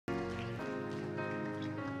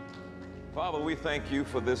Father, we thank you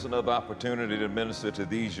for this another opportunity to minister to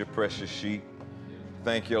these, your precious sheep.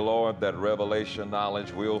 Thank you, Lord, that revelation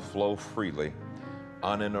knowledge will flow freely,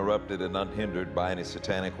 uninterrupted and unhindered by any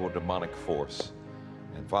satanic or demonic force.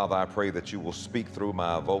 And Father, I pray that you will speak through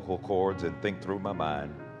my vocal cords and think through my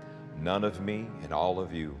mind. None of me and all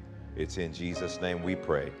of you. It's in Jesus' name we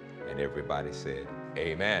pray. And everybody said,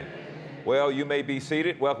 amen. Well, you may be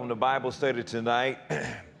seated. Welcome to Bible study tonight.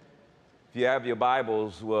 If you have your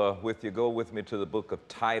Bibles with you, go with me to the book of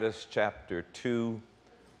Titus chapter 2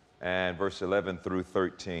 and verse 11 through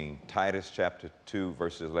 13. Titus chapter 2,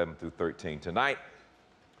 verses 11 through 13. Tonight,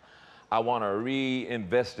 I want to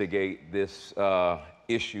reinvestigate this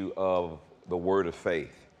issue of the word of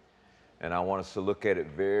faith. And I want us to look at it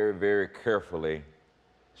very, very carefully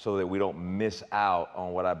so that we don't miss out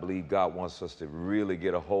on what I believe God wants us to really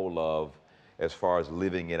get a hold of as far as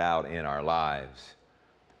living it out in our lives.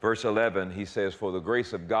 Verse 11, he says, "For the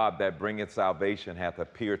grace of God that bringeth salvation hath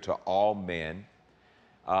appeared to all men,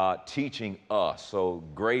 teaching us." So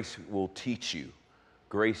grace will teach you.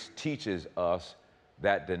 Grace teaches us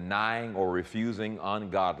that denying or refusing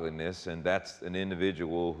ungodliness, and that's an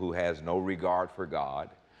individual who has no regard for God,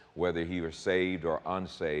 whether he is saved or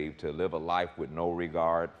unsaved, to live a life with no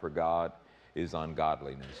regard for God is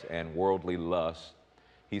ungodliness. And worldly lust,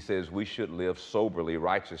 he says we should live soberly,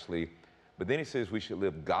 righteously, but then he says we should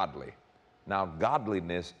live godly. Now,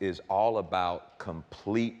 godliness is all about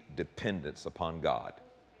complete dependence upon God.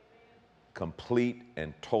 Complete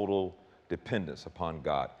and total dependence upon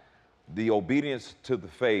God. The obedience to the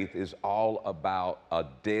faith is all about a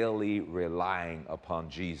daily relying upon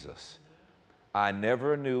Jesus. I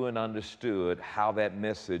never knew and understood how that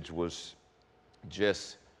message was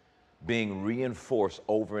just being reinforced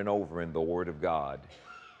over and over in the Word of God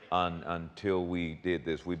until we did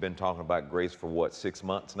this. We've been talking about grace for what, 6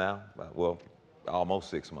 months now? Well, almost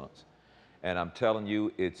 6 months. And I'm telling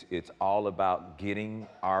you, it's all about getting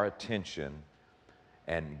our attention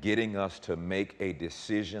and getting us to make a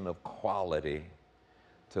decision of quality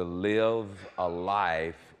to live a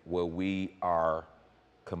life where we are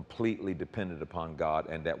completely dependent upon God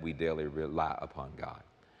and that we daily rely upon God.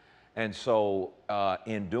 And so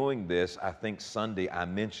in doing this, I think Sunday I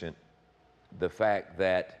mentioned the fact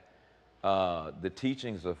that the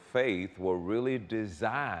teachings of faith were really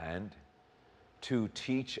designed to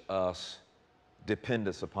teach us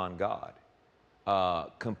dependence upon God,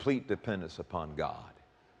 complete dependence upon God.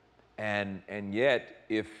 And yet,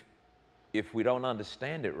 if we don't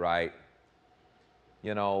understand it right,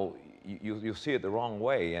 you know, you'll see it the wrong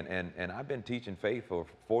way. And I've been teaching faith for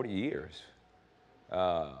 40 years.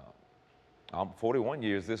 I'm 41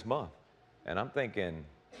 years this month. And I'm thinking,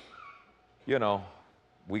 you know,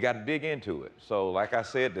 we got to dig into it. So like I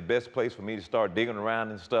said, the best place for me to start digging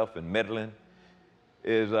around and stuff and meddling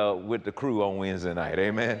is with the crew on Wednesday night,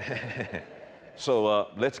 amen? So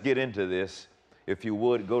let's get into this. If you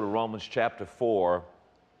would, go to Romans chapter 4,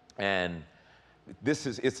 and this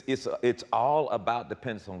is, it's all about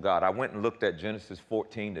dependence on God. I went and looked at Genesis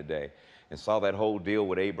 14 today and saw that whole deal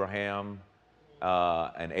with Abraham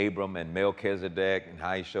and Abram and Melchizedek and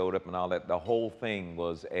how he showed up and all that. The whole thing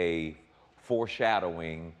was a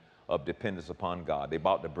foreshadowing of dependence upon God. They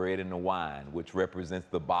bought the bread and the wine, which represents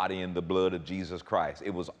the body and the blood of Jesus Christ. It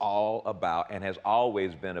was all about, and has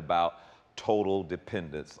always been about, total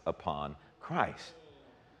dependence upon Christ.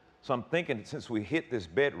 So I'm thinking, since we hit this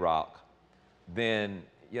bedrock, then,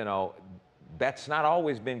 you know, that's not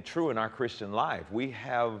always been true in our Christian life. We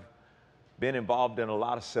have been involved in a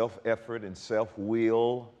lot of self-effort and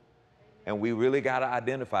self-will, and we really got to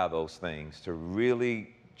identify those things to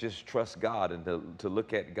really just trust God and to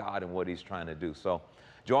look at God and what he's trying to do. So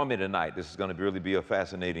join me tonight. This is going to really be a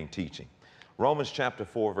fascinating teaching. Romans chapter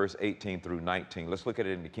 4, verse 18 through 19. Let's look at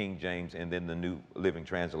it in the King James and then the New Living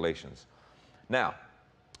Translations. Now,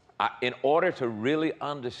 in order to really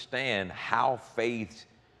understand how faith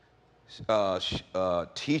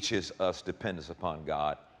teaches us dependence upon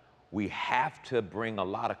God, we have to bring a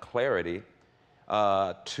lot of clarity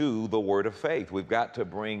to the word of faith. We've got to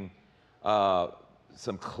bring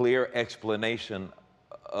some clear explanation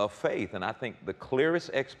of faith. And I think the clearest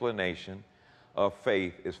explanation of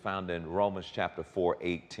faith is found in Romans chapter 4,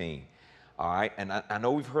 18. All right, and I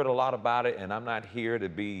know we've heard a lot about it, and I'm not here to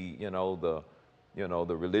be, the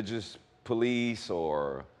religious police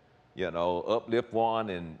or, uplift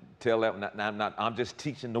one and tell them. I'm just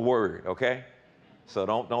teaching the word, okay? So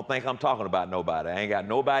don't think I'm talking about nobody. I ain't got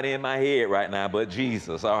nobody in my head right now but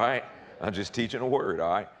Jesus, all right? I'm just teaching the word, all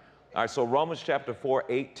right? All right, so Romans chapter 4,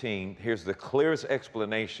 18, here's the clearest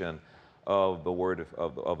explanation of the word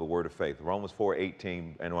of the word of faith. Romans 4,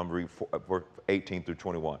 18, and I'm going to read 18 through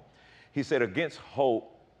 21. He said, against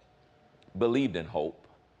hope, believed in hope,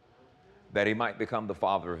 that he might become the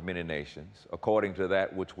father of many nations. According to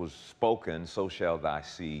that which was spoken, so shall thy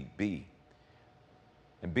seed be.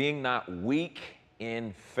 And being not weak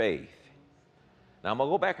in faith. Now, I'm going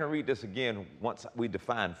to go back and read this again once we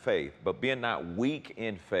define faith. But being not weak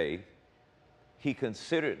in faith, he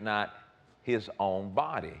considered not his own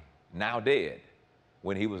body, now dead,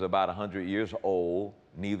 when he was about 100 years old,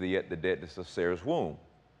 neither yet the deadness of Sarah's womb.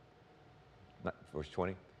 Verse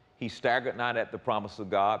 20, he staggered not at the promise of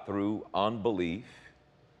God through unbelief,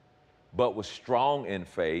 but was strong in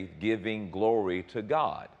faith, giving glory to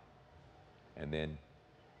God.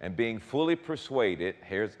 And being fully persuaded,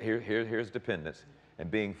 here's dependence, and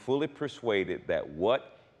being fully persuaded that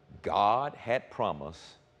what God had promised,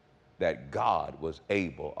 that God was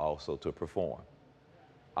able also to perform.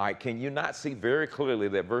 All right, can you not see very clearly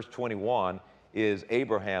that verse 21 is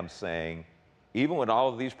Abraham saying, even with all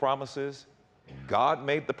of these promises, God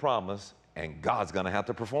made the promise, and God's going to have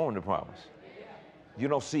to perform the promise. You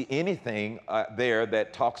don't see anything there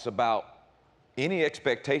that talks about any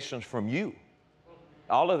expectations from you.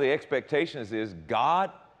 All of the expectations is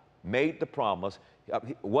God made the promise.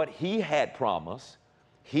 What he had promised,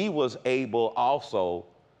 he was able also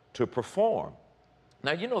to perform.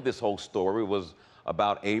 Now, you know this whole story was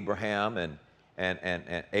about Abraham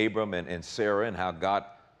and Abram and Sarah, and how God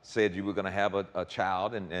said you were going to have a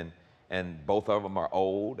child, and both of them are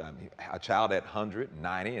old. I mean, a child at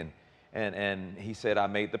 190, and he said, I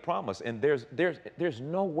made the promise. And there's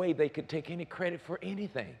no way they could take any credit for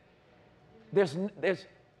anything. This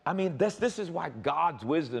is why God's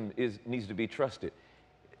wisdom needs to be trusted.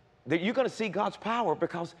 You're going to see God's power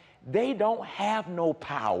because they don't have no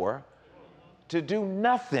power to do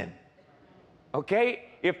nothing. Okay?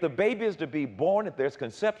 If the baby is to be born, if there's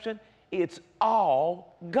conception, it's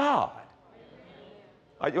all God.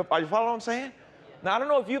 Are you following what I'm saying? Now, I don't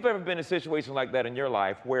know if you've ever been in a situation like that in your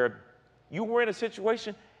life where you were in a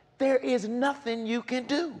situation, there is nothing you can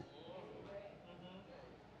do.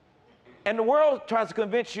 And the world tries to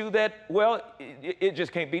convince you that, well, it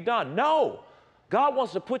just can't be done. No. God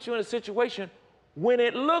wants to put you in a situation when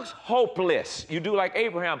it looks hopeless. You do like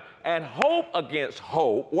Abraham and hope against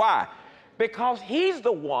hope. Why? Because he's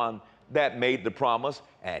the one that made the promise,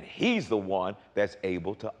 and he's the one that's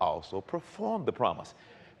able to also perform the promise.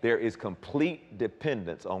 There is complete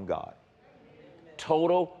dependence on God.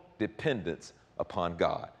 Total dependence upon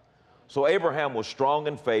God. So Abraham was strong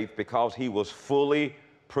in faith because he was fully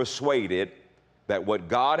persuaded that what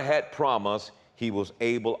God had promised, he was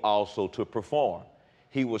able also to perform.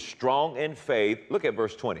 He was strong in faith. Look at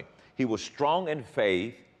verse 20. He was strong in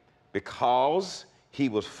faith because he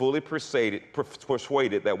was fully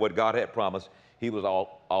persuaded that what God had promised, he was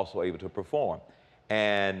also able to perform.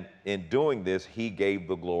 And in doing this, he gave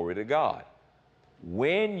the glory to God.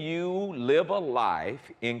 When you live a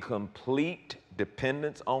life in complete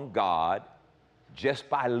dependence on God, just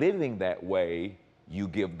by living that way, you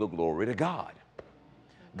give the glory to God.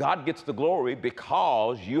 God gets the glory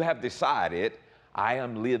because you have decided, I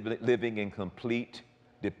am living in complete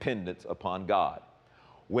dependence upon God.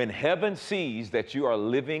 When heaven sees that you are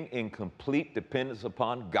living in complete dependence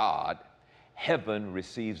upon God, heaven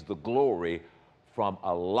receives the glory from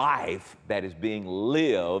a life that is being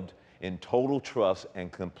lived in total trust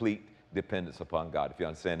and complete dependence upon God. If you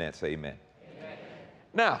understand that, say amen. Amen.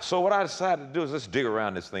 Now, so what I decided to do is let's dig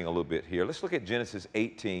around this thing a little bit here. Let's look at Genesis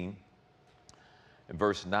 18, and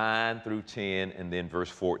verse 9 through 10, and then verse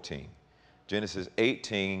 14. Genesis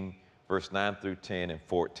 18, verse 9 through 10 and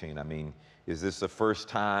 14. I mean, is this the first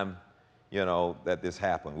time, that this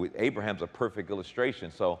happened? Abraham's a perfect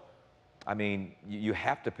illustration. So, I mean, you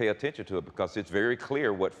have to pay attention to it because it's very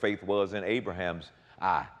clear what faith was in Abraham's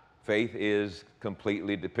eye. Faith is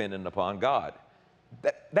completely dependent upon God.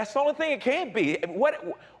 That's the only thing it can be.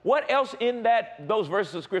 What else in those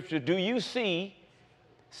verses of Scripture do you see?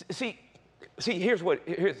 See,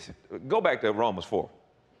 go back to Romans 4.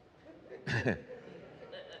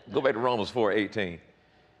 Go back to Romans 4:18.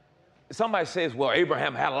 Somebody says, well,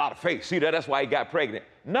 Abraham had a lot of faith. See, that's why he got pregnant.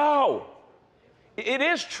 No. It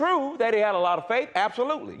is true that he had a lot of faith.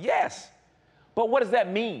 Absolutely. Yes. But what does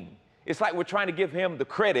that mean? It's like we're trying to give him the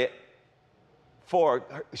credit for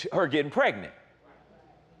her getting pregnant.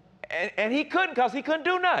 And he couldn't because he couldn't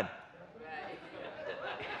do nothing.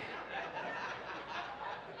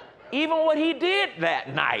 Even what he did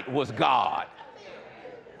that night was God.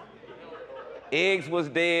 Eggs was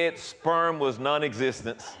dead, sperm was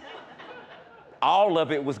non-existent. All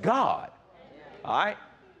of it was God. All right?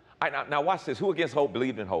 Now watch this. Who against hope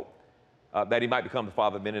believed in hope? That he might become the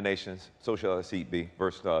father of many nations, so shall his seed be.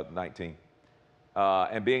 Verse 19.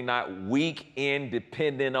 and being not weak in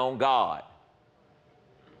depending on God.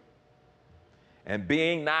 And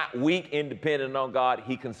being not weak in depending on God,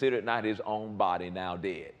 he considered not his own body now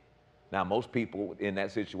dead. Now, most people in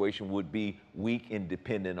that situation would be weak in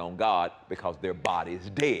depending on God because their body is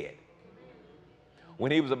dead.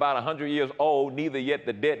 When he was about 100 years old, neither yet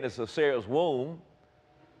the deadness of Sarah's womb,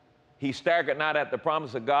 he staggered not at the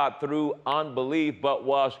promise of God through unbelief, but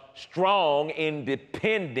was strong in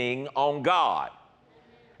depending on God.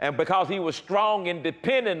 And because he was strong in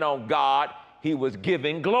depending on God, he was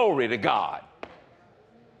giving glory to God.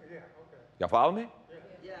 Y'all follow me?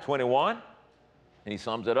 Yeah. 21, and he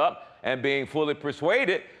sums it up. And being fully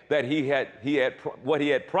persuaded that what he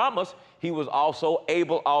had promised, he was also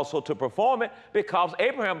able also to perform it, because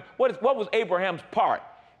Abraham, what was Abraham's part?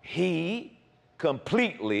 He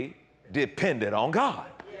completely depended on God.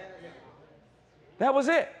 That was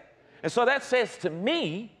it. And so that says to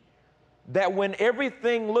me that when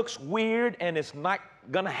everything looks weird and it's not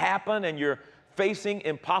going to happen and you're facing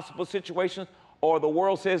impossible situations, or the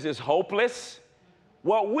world says it's hopeless,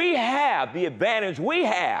 what we have, the advantage we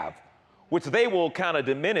have, which they will kind of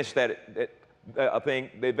diminish the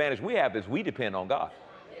advantage we have is we depend on God.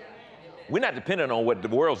 We're not dependent on what the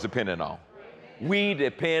world's dependent on. We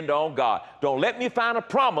depend on God. Don't let me find a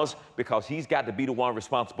promise, because he's got to be the one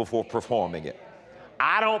responsible for performing it.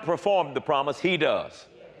 I don't perform the promise, he does.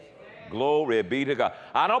 Glory be to God.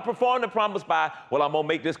 I don't perform the promise by, well, I'm going to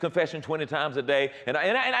make this confession 20 times a day. And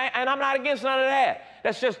I'm not against none of that.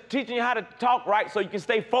 That's just teaching you how to talk right so you can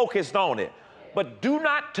stay focused on it. But do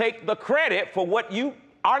not take the credit for what you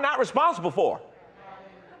are not responsible for.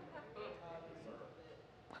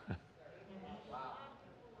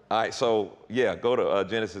 All right, so, yeah, go to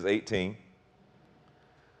Genesis 18.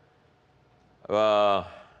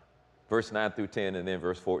 Verse 9 through 10, and then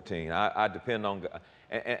verse 14. I depend on God.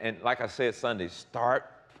 And like I said Sunday,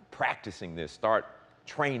 start practicing this. Start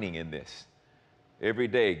training in this. Every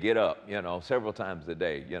day, get up, several times a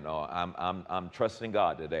day. I'm trusting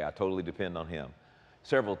God today. I totally depend on him.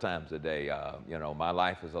 Several times a day, my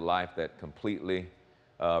life is a life that completely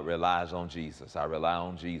relies on Jesus. I rely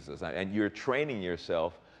on Jesus. And you're training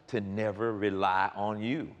yourself to never rely on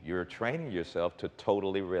you. You're training yourself to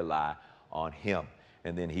totally rely on him.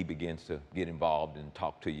 And then he begins to get involved and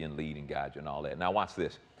talk to you and lead and guide you and all that. Now watch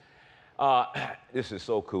this. This is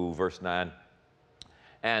so cool, verse 9.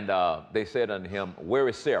 And they said unto him, where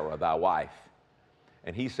is Sarah, thy wife?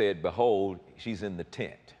 And he said, behold, she's in the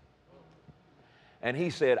tent. And he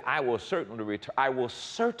said, I will certainly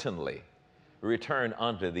return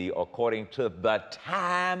unto thee according to the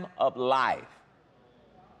time of life.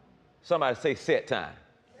 Somebody say set time.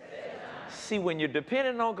 See, when you're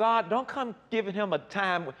depending on God, don't come giving him a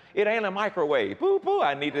time. It ain't a microwave. Boo, boo,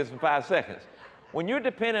 I need this in 5 seconds. When you're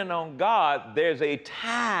depending on God, there's a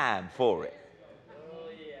time for it.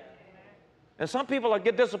 And some people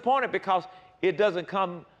get disappointed because it doesn't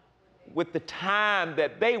come with the time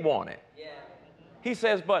that they want it. He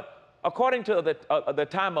says, but according to the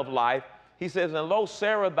time of life, he says, and lo,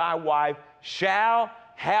 Sarah, thy wife, shall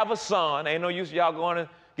have a son. Ain't no use y'all going to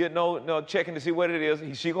get no checking to see what it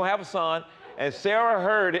is. She gonna have a son. And Sarah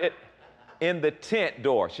heard it in the tent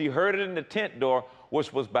door. She heard it in the tent door,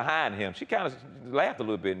 which was behind him. She kind of laughed a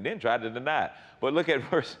little bit and then tried to deny it. But look at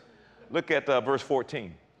verse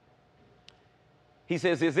 14. He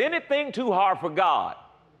says, is anything too hard for God?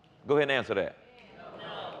 Go ahead and answer that.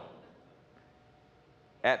 No.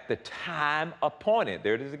 At the time appointed,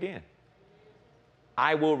 there it is again.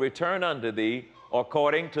 I will return unto thee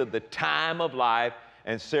according to the time of life,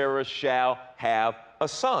 and Sarah shall have a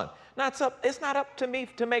son. Now, it's not up to me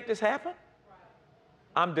to make this happen.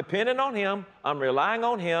 I'm dependent on him. I'm relying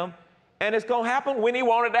on him. And it's going to happen when he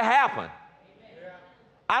wanted to happen. Amen.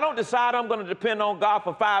 I don't decide I'm going to depend on God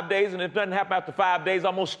for 5 days, and if it doesn't happen after 5 days,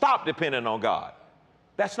 I'm going to stop depending on God.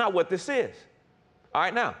 That's not what this is. All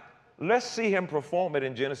right, now, let's see him perform it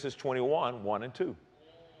in Genesis 21, 1 and 2.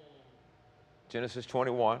 Genesis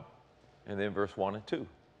 21, and then verse 1 and 2.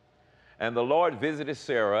 And the Lord visited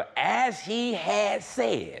Sarah as he had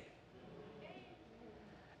said.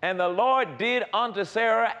 And the Lord did unto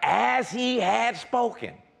Sarah as he had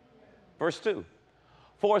spoken. Verse 2.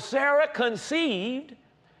 For Sarah conceived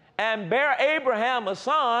and bare Abraham a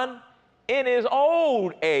son in his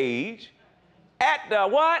old age at the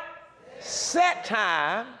what? Set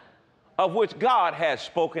time of which God had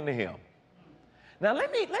spoken to him. Now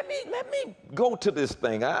let me go to this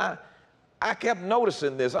thing. I kept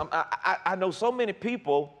noticing this. I know so many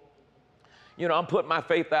people, I'm putting my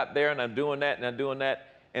faith out there and I'm doing that and I'm doing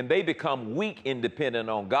that, and they become weak in depending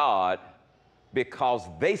on God because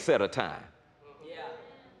they set a time. Yeah.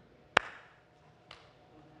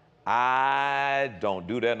 I don't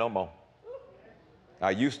do that no more.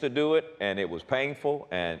 I used to do it, and it was painful,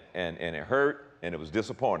 and it hurt, and it was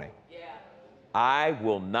disappointing. Yeah. I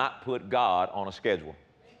will not put God on a schedule.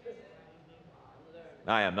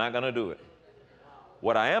 I am not going to do it.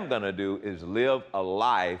 What I am going to do is live a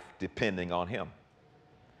life depending on him.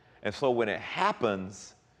 And so when it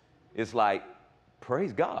happens, it's like,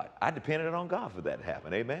 praise God. I depended on God for that to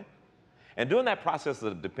happen. Amen? And during that process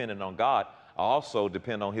of depending on God, I also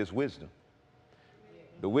depend on his wisdom.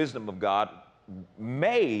 The wisdom of God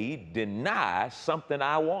may deny something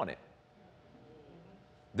I wanted.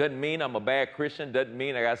 Doesn't mean I'm a bad Christian. Doesn't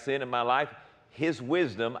mean I got sin in my life. His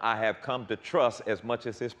wisdom I have come to trust as much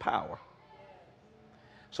as his power.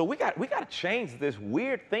 So we got to change this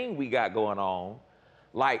weird thing we got going on.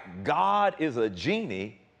 Like God is a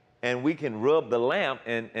genie, and we can rub the lamp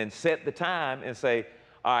and set the time and say,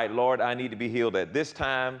 all right, Lord, I need to be healed at this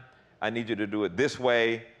time. I need you to do it this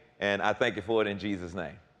way, and I thank you for it in Jesus'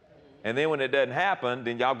 name. And then when it doesn't happen,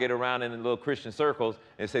 then y'all get around in the little Christian circles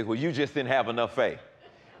and say, well, you just didn't have enough faith.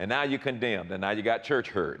 And now you're condemned, and now you got church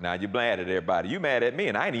hurt. Now you're mad at everybody. You mad at me,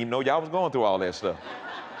 and I didn't even know y'all was going through all that stuff.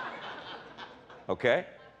 Okay?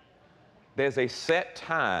 There's a set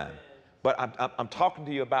time. But I'm talking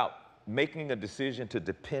to you about making a decision to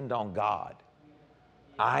depend on God.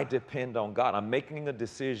 I depend on God. I'm making a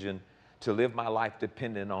decision to live my life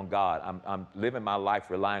dependent on God. I'm living my life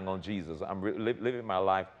relying on Jesus. I'm living my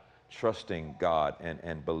life trusting God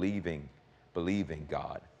and believing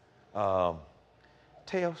God.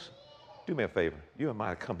 Tails, do me a favor. You and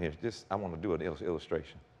Maya come here. I want to do an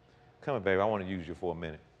illustration. Come here, baby. I want to use you for a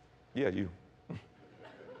minute. Yeah, you.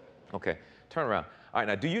 Okay, turn around. All right,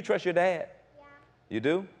 now, do you trust your dad? Yeah. You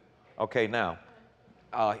do? Okay, now,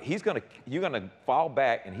 you're gonna fall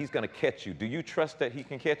back, and he's gonna catch you. Do you trust that he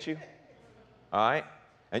can catch you? All right.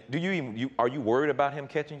 And are you worried about him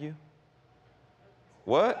catching you?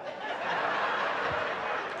 What?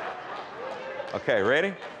 Okay,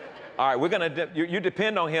 ready? All right, you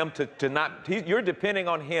depend on him you're depending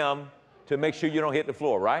on him to make sure you don't hit the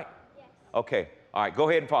floor, right? Yes. Okay, all right, go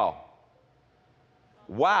ahead and fall.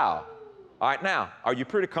 Wow. All right, now, are you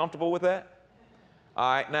pretty comfortable with that?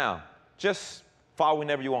 All right, now, just fall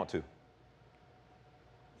whenever you want to.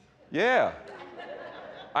 Yeah.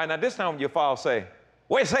 All right, now this time when you fall, say,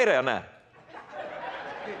 wait, say that now.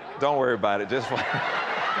 Don't worry about it, just fall.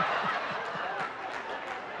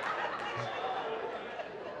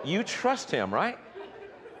 You trust him, right?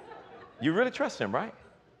 You really trust him, right?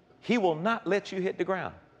 He will not let you hit the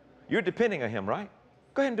ground. You're depending on him, right?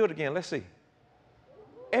 Go ahead and do it again. Let's see.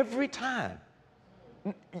 Every time.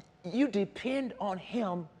 You depend on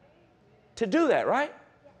him to do that, right?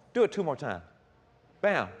 Do it 2 more times.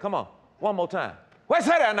 Bam. Come on. 1 more time. Wait,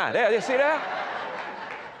 say that now. There, you see that?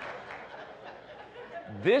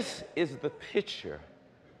 This is the picture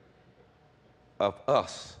of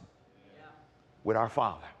us with our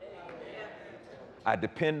Father. I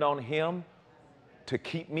depend on him to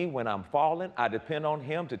keep me when I'm falling. I depend on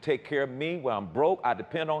him to take care of me when I'm broke. I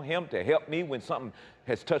depend on him to help me when something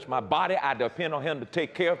has touched my body. I depend on him to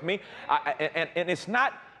take care of me. And it's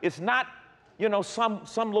not, you know, some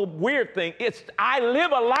little weird thing. I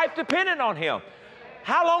live a life dependent on him.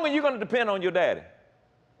 How long are you going to depend on your daddy?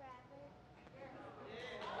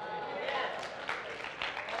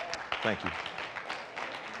 Thank you.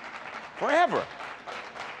 Forever.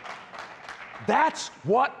 That's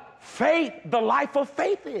what faith, the life of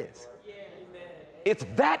faith is. It's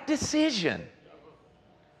that decision.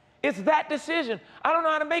 It's that decision. I don't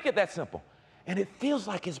know how to make it that simple. And it feels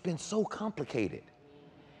like it's been so complicated.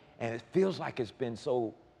 And it feels like it's been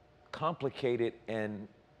so complicated and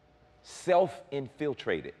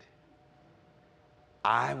self-infiltrated.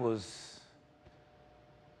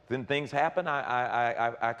 Then things happen,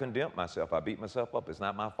 I condemned myself. I beat myself up. It's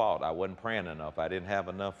not my fault. I wasn't praying enough. I didn't have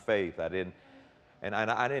enough faith. I didn't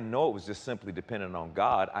know it was just simply dependent on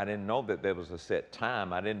God. I didn't know that there was a set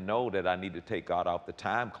time. I didn't know that I needed to take God off the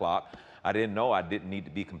time clock. I didn't know I didn't need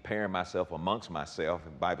to be comparing myself amongst myself.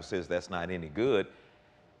 The Bible says that's not any good.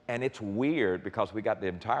 And it's weird because we got the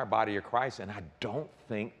entire body of Christ, and I don't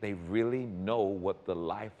think they really know what the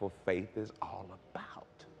life of faith is all about.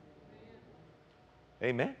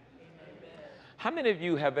 Amen? Amen. How many of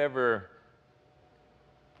you have ever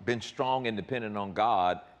been strong and dependent on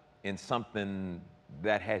God in something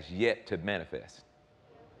that has yet to manifest?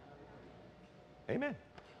 Amen.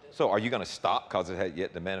 So are you going to stop because it has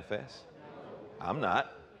yet to manifest? I'm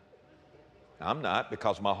not. I'm not,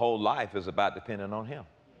 because my whole life is about depending on him.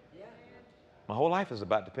 My whole life is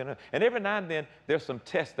about depending on him. And every now and then, there's some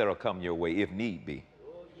tests that will come your way, if need be,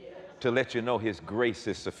 to let you know his grace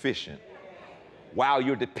is sufficient. While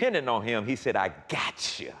you're dependent on him, he said, I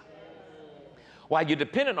got you. While you're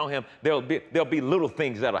dependent on him, there'll be little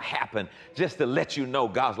things that'll happen just to let you know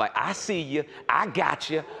God's like, I see you, I got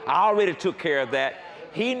you, I already took care of that.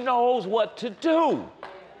 He knows what to do.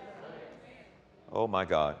 Oh my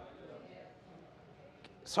God.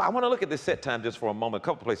 So I want to look at this set time just for a moment. A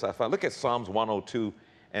couple places I found. Look at Psalms 102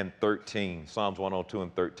 and 13. Psalms 102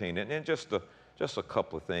 and 13. And then just a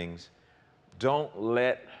couple of things. Don't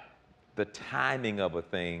let the timing of a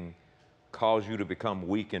thing cause you to become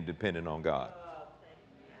weak and dependent on God.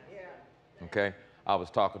 Okay? I was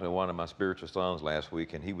talking to one of my spiritual sons last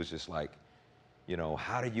week, and he was just like, you know,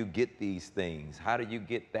 how do you get these things? How do you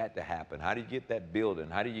get that to happen? How do you get that building?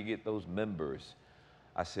 How do you get those members?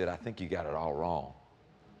 I said, I think you got it all wrong.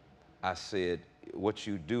 I said, what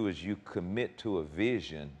you do is you commit to a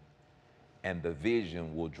vision, and the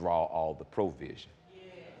vision will draw all the provision.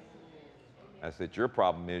 I said, your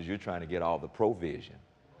problem is you're trying to get all the provision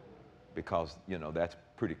because, you know, that's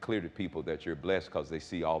pretty clear to people that you're blessed because they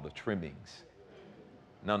see all the trimmings.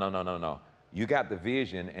 No. You got the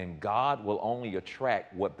vision, and God will only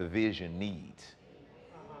attract what the vision needs.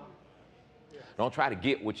 Don't try to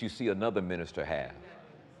get what you see another minister have.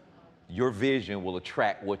 Your vision will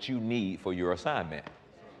attract what you need for your assignment.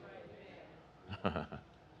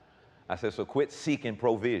 I said, so quit seeking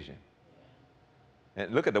provision.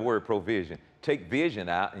 And look at the word provision. Take vision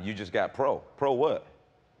out, and you just got pro. Pro what?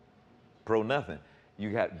 Pro nothing.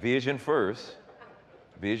 You got vision first.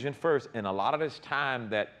 Vision first. And a lot of this time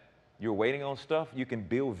that you're waiting on stuff, you can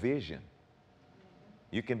build vision.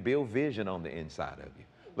 You can build vision on the inside of you.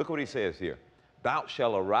 Look what he says here. Thou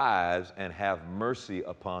shalt arise and have mercy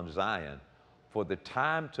upon Zion, for the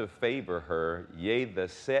time to favor her, yea, the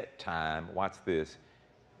set time, watch this,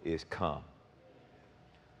 is come.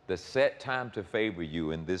 The set time to favor you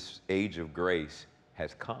in this age of grace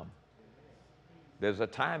has come. There's a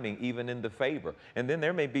timing even in the favor. And then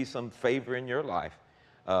there may be some favor in your life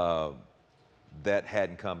that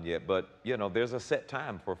hadn't come yet. But, you know, there's a set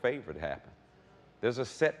time for favor to happen. There's a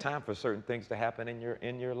set time for certain things to happen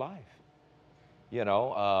in your life. You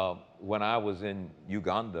know, when I was in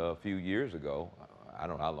Uganda a few years ago, I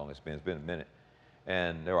don't know how long it's been a minute,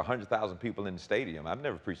 and there were 100,000 people in the stadium. I've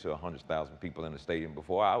never preached to 100,000 people in the stadium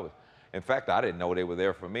before. In fact, I didn't know they were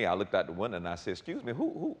there for me. I looked out the window and I said, excuse me,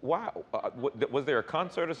 why, was there a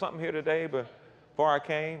concert or something here today before I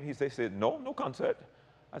came? They said, no concert.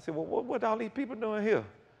 I said, well, what all these people doing here?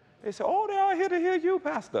 They said, oh, they're all here to hear you,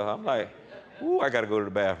 Pastor. I'm like, ooh, I got to go to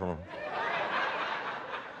the bathroom.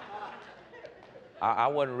 I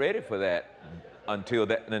wasn't ready for that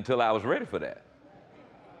until I was ready for that.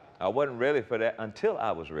 I wasn't ready for that until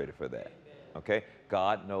I was ready for that, okay?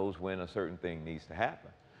 God knows when a certain thing needs to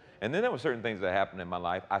happen. And then there were certain things that happened in my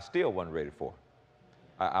life I still wasn't ready for.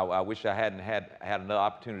 I wish I hadn't had another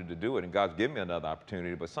opportunity to do it, and God's given me another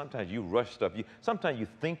opportunity, but sometimes you rush stuff. Sometimes you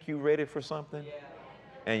think you're ready for something,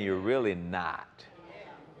 and you're really not.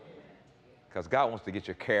 Because God wants to get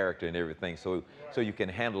your character and everything so you can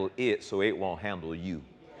handle it so it won't handle you.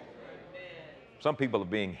 Some people are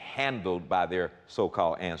being handled by their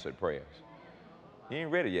so-called answered prayers. You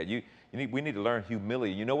ain't ready yet. We need to learn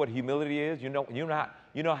humility. You know what humility is? You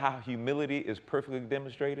know how humility is perfectly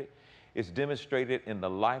demonstrated? It's demonstrated in the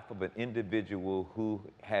life of an individual who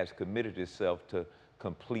has committed himself to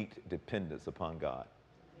complete dependence upon God.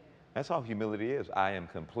 That's all humility is. I am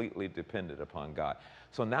completely dependent upon God.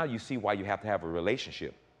 So now you see why you have to have a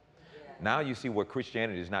relationship. Now you see where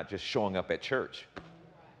Christianity is not just showing up at church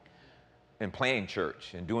and playing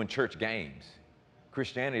church and doing church games.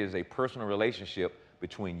 Christianity is a personal relationship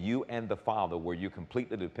between you and the Father where you're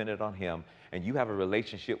completely dependent on Him, and you have a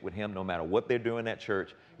relationship with Him no matter what they're doing at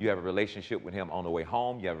church. You have a relationship with Him on the way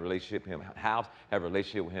home. You have a relationship with Him at the house. Have a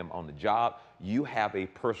relationship with Him on the job. You have a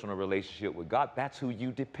personal relationship with God. That's who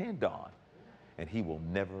you depend on, and He will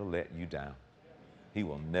never let you down. He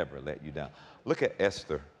will never let you down. Look at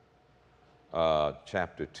Esther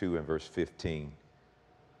chapter 2 and verse 15.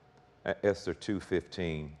 Esther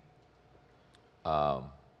 2:15.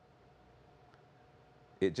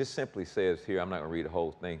 It just simply says here, I'm not going to read the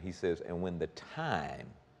whole thing. He says, and when the turn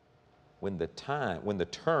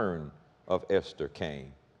of Esther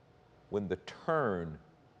came,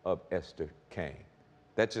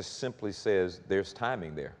 that just simply says there's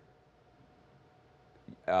timing there.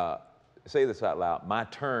 Say this out loud. My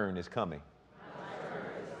turn is coming.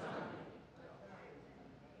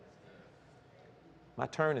 My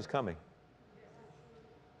turn is coming.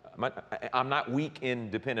 I'm not weak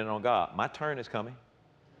in depending on God. My turn is coming.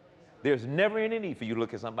 There's never any need for you to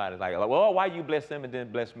look at somebody like, well, why you bless them and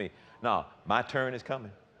then bless me? No, my turn is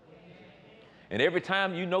coming. And every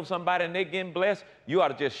time you know somebody and they're getting blessed, you ought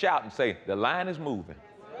to just shout and say, the line is moving.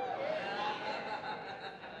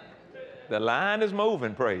 The line is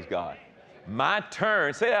moving, praise God. My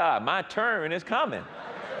turn, say, my turn is coming.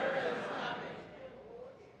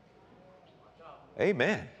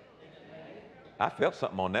 Amen. I felt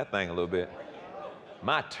something on that thing a little bit.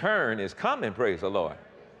 My turn is coming, praise the Lord.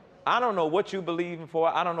 I don't know what you're believing for.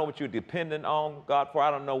 I don't know what you're dependent on God for.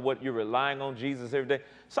 I don't know what you're relying on Jesus every day.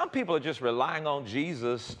 Some people are just relying on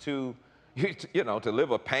Jesus to, to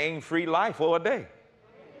live a pain-free life for a day.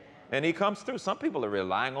 And he comes through. Some people are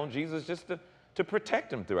relying on Jesus just to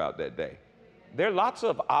protect them throughout that day. There are lots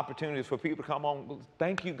of opportunities for people to come on.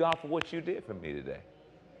 Thank you, God, for what you did for me today.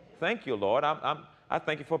 Thank you, Lord. I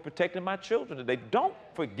thank you for protecting my children today. Don't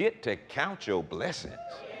forget to count your blessings.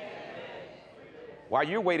 While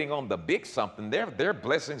you're waiting on the big something, there are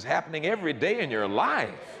blessings happening every day in your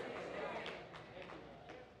life.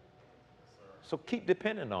 So keep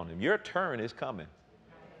depending on him. Your turn is coming.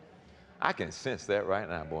 I can sense that right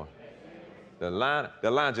now, boy. The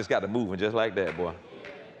line just got to moving just like that, boy.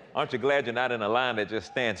 Aren't you glad you're not in a line that just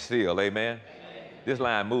stands still, amen? This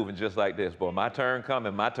line moving just like this, boy. My turn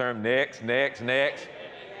coming, my turn next.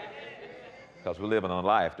 Because we're living on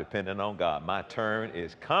life depending on God. My turn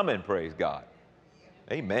is coming, praise God.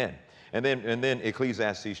 Amen. And then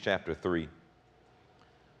Ecclesiastes chapter 3.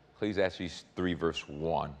 Ecclesiastes 3 verse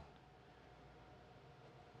 1.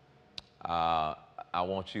 I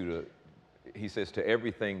want you to, he says, to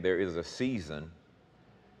everything there is a season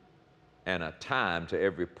and a time to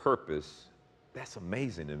every purpose. That's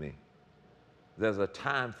amazing to me. There's a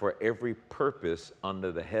time for every purpose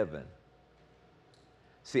under the heaven.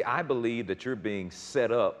 See, I believe that you're being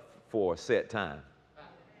set up for a set time.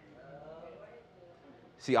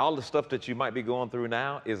 See, all the stuff that you might be going through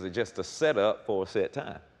now is just a setup for a set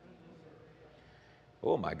time.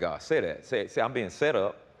 Oh my God, say that. Say, I'm being set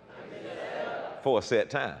up for a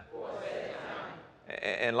set time.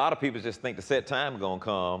 And a lot of people just think the set time is going to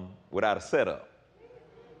come without a setup.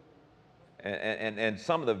 And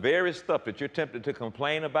some of the very stuff that you're tempted to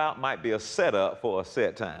complain about might be a setup for a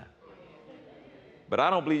set time. But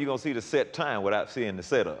I don't believe you're going to see the set time without seeing the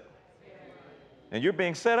setup. And you're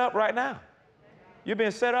being set up right now. You're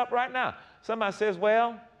being set up right now. Somebody says,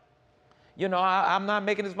 well, I'm not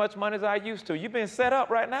making as much money as I used to. You're being set up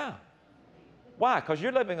right now. Why? Because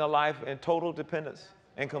you're living a life in total dependence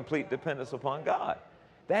and complete dependence upon God.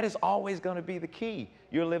 That is always going to be the key.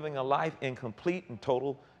 You're living a life in complete and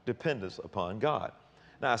total dependence upon God.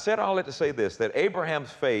 Now, I said all that to say this, that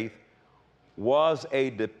Abraham's faith was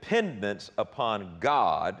a dependence upon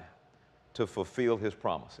God to fulfill his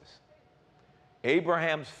promises.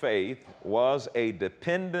 Abraham's faith was a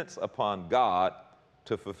dependence upon God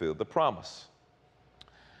to fulfill the promise.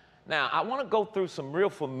 Now, I want to go through some real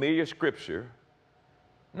familiar scripture,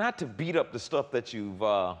 not to beat up the stuff that you've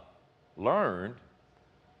learned,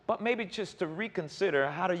 but maybe just to reconsider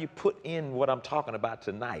how do you put in what I'm talking about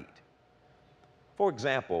tonight. For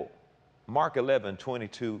example, Mark 11,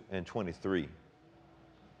 22 and 23.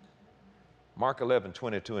 Mark 11,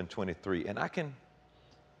 22 and 23. And I can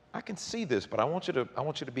see this, but I want you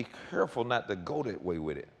to be careful not to go that way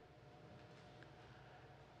with it.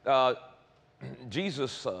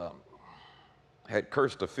 Jesus had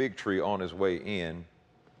cursed a fig tree on his way in,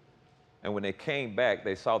 and when they came back,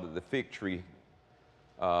 they saw that the fig tree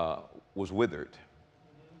was withered.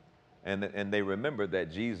 And they remembered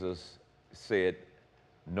that Jesus said,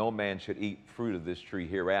 no man should eat fruit of this tree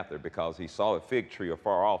hereafter, because he saw a fig tree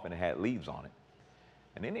afar off and it had leaves on it.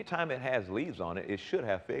 And anytime it has leaves on it, it should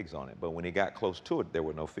have figs on it. But when he got close to it, there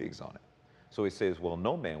were no figs on it. So he says, well,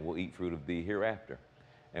 no man will eat fruit of thee hereafter.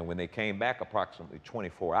 And when they came back approximately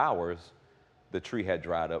 24 hours, the tree had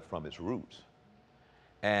dried up from its roots.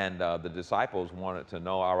 And the disciples wanted to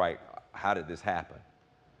know, all right, how did this happen?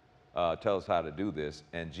 Tell us how to do this.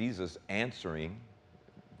 And Jesus answering,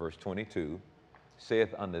 verse 22,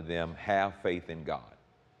 saith unto them, have faith in God,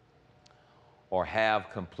 or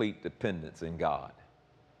have complete dependence in God.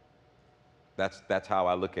 That's how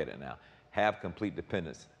I look at it now. Have complete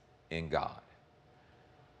dependence in God.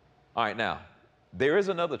 All right, now, there is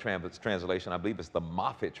another translation, I believe it's the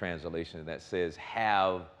Moffat translation, that says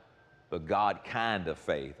have the God kind of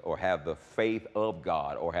faith, or have the faith of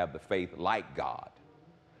God, or have the faith like God.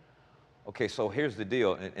 Okay, so here's the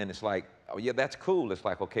deal, and it's like, oh yeah, that's cool. It's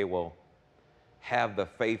like, okay, well, have the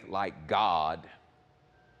faith like God.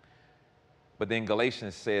 But then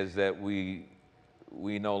Galatians says that we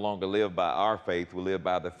no longer live by our faith, we live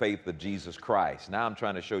by the faith of Jesus Christ. Now I'm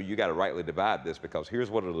trying to show you got to rightly divide this, because here's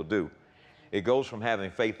what it'll do. It goes from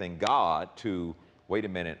having faith in God to, wait a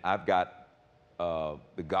minute, I've got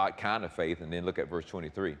the God kind of faith, and then look at verse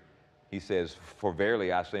 23. He says, for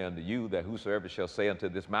verily I say unto you, that whosoever shall say unto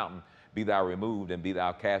this mountain, be thou removed and be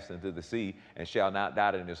thou cast into the sea, and shall not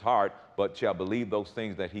doubt in his heart, but shall believe those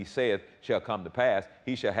things that he saith shall come to pass,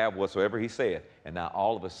 he shall have whatsoever he saith. And now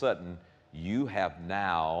all of a sudden, you have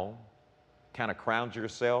now kind of crowned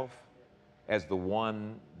yourself as the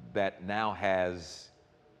one that now has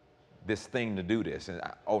this thing to do this. And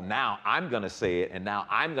now I'm going to say it, and now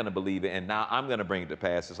I'm going to believe it, and now I'm going to bring it to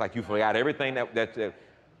pass. It's like you forgot everything that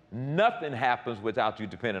nothing happens without you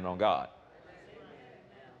depending on God.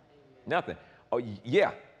 Nothing. Oh,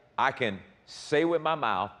 yeah, I can say with my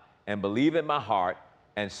mouth and believe in my heart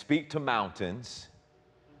and speak to mountains,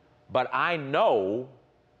 but I know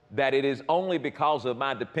that it is only because of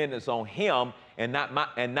my dependence on him and not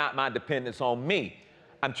my dependence on me.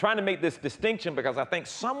 I'm trying to make this distinction because I think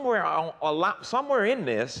somewhere in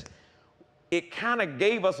this, it kind of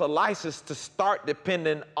gave us a license to start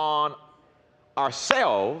depending on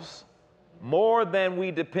ourselves more than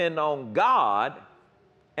we depend on God.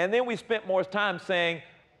 And then we spent more time saying,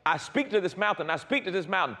 I speak to this mountain, I speak to this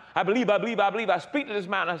mountain. I believe, I speak to this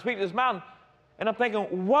mountain, I speak to this mountain. And I'm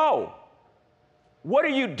thinking, whoa, what are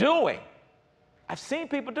you doing? I've seen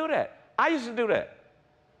people do that. I used to do that.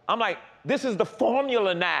 I'm like, this is the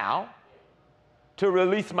formula now to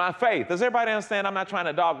release my faith. Does everybody understand? I'm not trying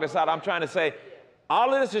to dog this out. I'm trying to say,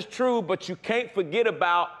 all of this is true, but you can't forget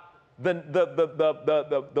about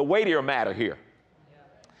the weightier matter here.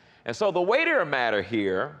 And so the weightier matter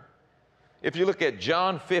here, if you look at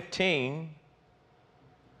John 15,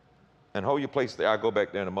 and hold your place there, I'll go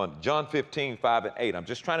back there in a moment. John 15, 5 and 8. I'm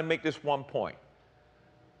just trying to make this one point.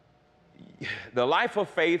 The life of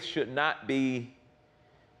faith should not be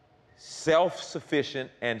self-sufficient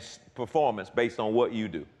and performance based on what you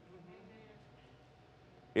do.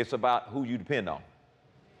 It's about who you depend on.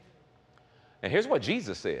 And here's what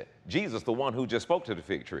Jesus said. Jesus, the one who just spoke to the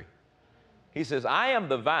fig tree. He says, I am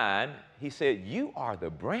the vine. He said, you are the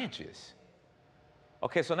branches.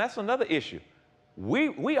 Okay, so that's another issue.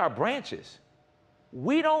 We are branches.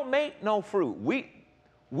 We don't make no fruit.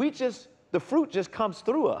 The fruit just comes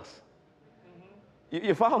through us.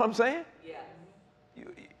 You follow what I'm saying? Yes.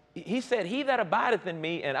 He said, he that abideth in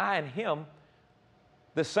me and I in him,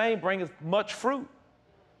 the same bringeth much fruit.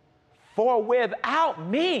 For without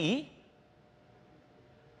me,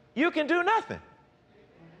 you can do nothing.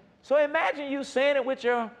 So imagine you saying it with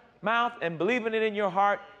your mouth and believing it in your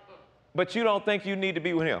heart, but you don't think you need to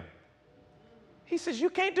be with him. He says you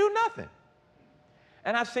can't do nothing.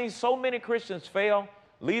 And I've seen so many Christians fail,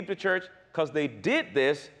 leave the church because they did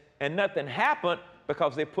this and nothing happened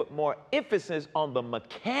because they put more emphasis on the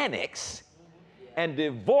mechanics and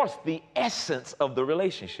divorced the essence of the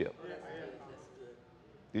relationship.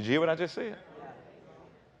 Did you hear what I just said?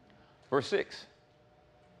 Verse 6.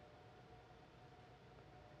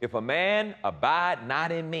 If a man abide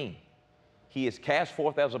not in me, he is cast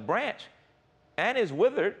forth as a branch and is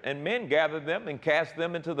withered, and men gather them and cast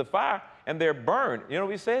them into the fire, and they're burned. You know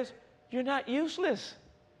what he says? You're not useless.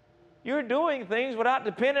 You're doing things without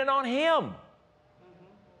depending on him.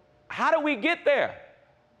 How do we get there?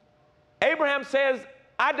 Abraham says,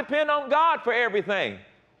 I depend on God for everything.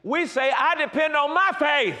 We say, I depend on my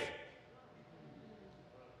faith.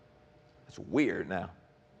 That's weird now.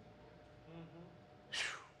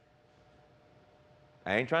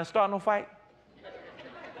 I ain't trying to start no fight.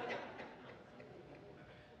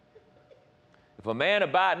 If a man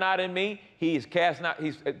abide not in me, he is cast not,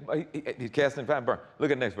 he's cast in fire and burned. Look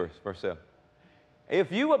at the next verse, verse 7.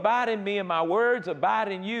 If you abide in me and my words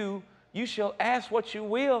abide in you, you shall ask what you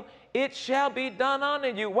will, it shall be done unto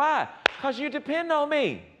you. Why? Because you depend on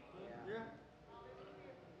me.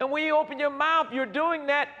 And when you open your mouth, you're doing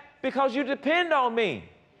that because you depend on me.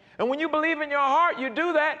 And when you believe in your heart, you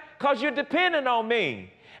do that because you're dependent on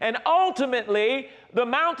me. And ultimately, the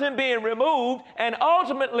mountain being removed, and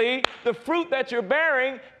ultimately, the fruit that you're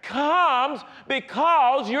bearing comes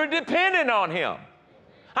because you're dependent on him.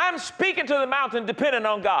 I'm speaking to the mountain dependent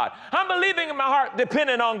on God. I'm believing in my heart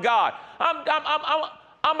dependent on God.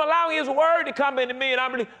 I'm allowing his word to come into me,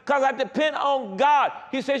 and because I depend on God.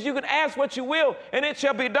 He says you can ask what you will, and it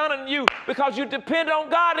shall be done unto you because you depend on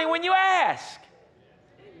God and when you ask.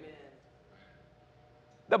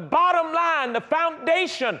 The bottom line, the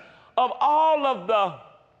foundation of all of the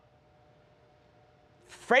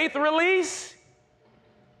faith release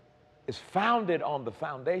is founded on the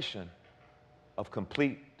foundation of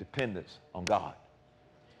complete dependence on God.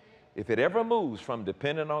 If it ever moves from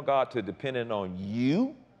dependent on God to dependent on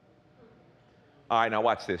you, all right, now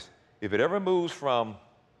watch this. If it ever moves from,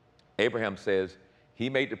 Abraham says, he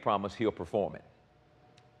made the promise, he'll perform it.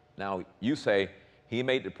 Now, you say, He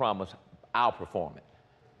made the promise, I'll perform it.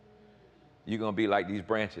 You're going to be like these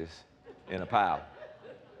branches in a pile.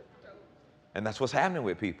 And that's what's happening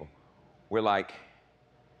with people. We're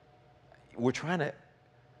trying to,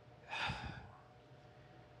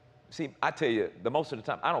 see, I tell you, the most of the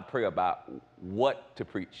time, I don't pray about what to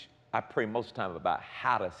preach. I pray most of the time about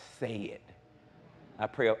how to say it. I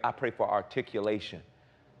pray for articulation.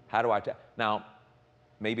 How do I, now,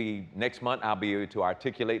 maybe next month I'll be able to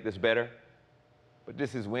articulate this better. But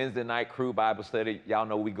this is Wednesday night crew Bible study. Y'all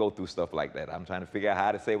know we go through stuff like that. I'm trying to figure out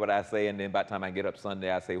how to say what I say, and then by the time I get up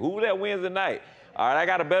Sunday, I say, who that Wednesday night? All right, I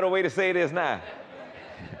got a better way to say this now.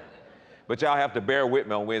 But y'all have to bear with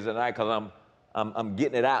me on Wednesday night because I'm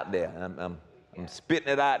getting it out there. I'm spitting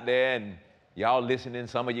it out there, and y'all listening.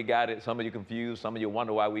 Some of you got it, some of you confused, some of you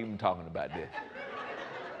wonder why we even talking about this.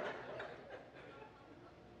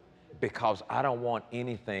 Because I don't want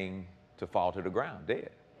anything to fall to the ground,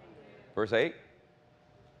 dead. Verse 8.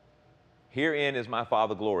 Herein is my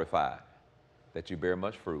Father glorified, that you bear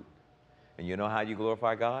much fruit. And you know how you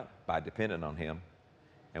glorify God? By depending on him.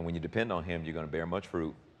 And when you depend on him, you're going to bear much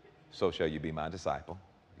fruit. So shall you be my disciple.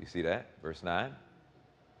 You see that? Verse 9.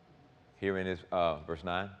 Herein is, verse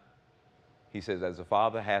 9. He says, as the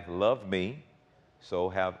Father hath loved me, so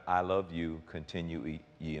have I loved you. Continue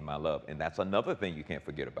ye in my love. And that's another thing you can't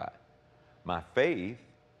forget about. My faith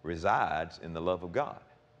resides in the love of God.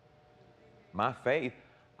 My faith,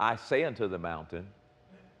 I say unto the mountain,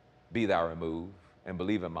 be thou removed, and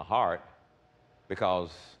believe in my heart,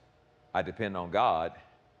 because I depend on God,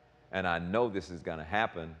 and I know this is going to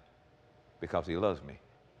happen because he loves me.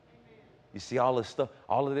 You see all this stuff,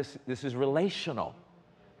 all of this is relational.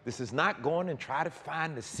 This is not going and try to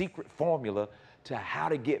find the secret formula to how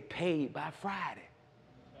to get paid by Friday.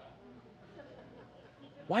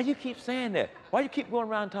 Why you keep saying that? Why you keep going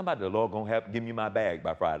around talking about the Lord gonna give me my bag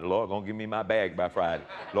by Friday? The Lord gonna give me my bag by Friday.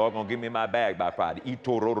 The Lord gonna give me my bag by Friday.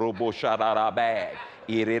 Bag.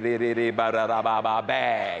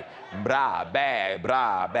 Bag.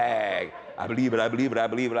 Bag. I believe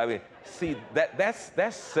it. See,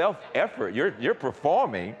 that's self-effort. You're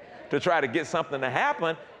performing to try to get something to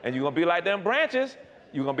happen, and you're gonna be like them branches.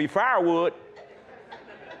 You're gonna be firewood.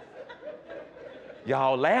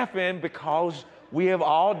 Y'all laughing because we have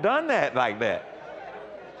all done that like that.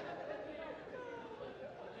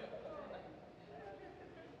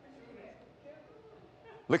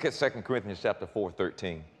 Look at 2 Corinthians chapter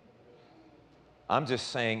 4:13. I'm just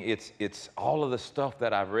saying it's all of the stuff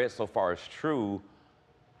that I've read so far is true,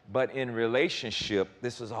 but in relationship,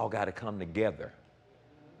 this has all got to come together.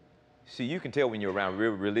 See, you can tell when you're around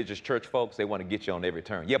real religious church folks, they want to get you on every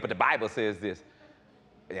turn. Yeah, but the Bible says this.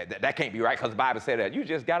 That can't be right because the Bible said that. You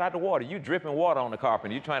just got out the water. You dripping water on the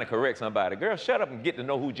carpet. You trying to correct somebody. Girl, shut up and get to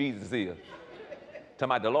know who Jesus is.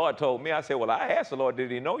 Talking about the Lord told me. I said, well, I asked the Lord, did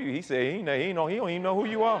he know you? He said, he don't even know who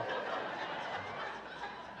you are.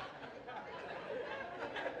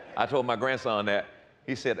 I told my grandson that.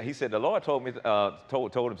 He said the Lord told me,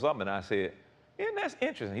 told him something. And I said, isn't that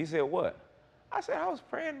interesting? He said, what? I said, I was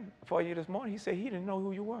praying for you this morning. He said, he didn't know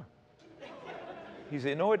who you were. He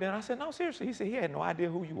said, no, it didn't. I said, no, seriously. He said, he had no idea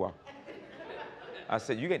who you are. I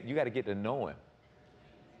said, you got to get to know him.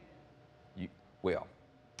 Well,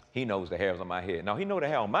 he knows the hairs on my head. No, he knows the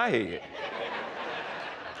hair on my head.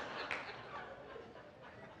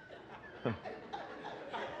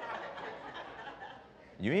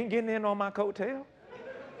 You ain't getting in on my coattail?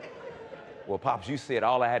 Well, Pops, you said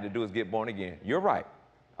all I had to do is get born again. You're right.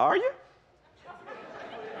 Are you?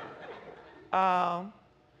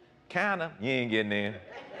 Kinda. You ain't getting in.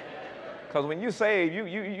 Because when you save,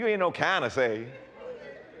 you ain't no kinda saved.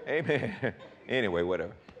 Amen. Anyway,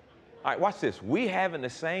 whatever. All right, watch this. We having the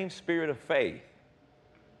same spirit of faith,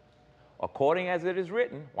 according as it is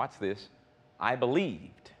written, watch this, I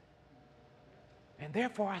believed, and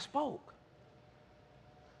therefore I spoke.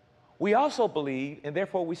 We also believe, and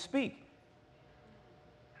therefore we speak.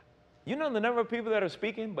 You know the number of people that are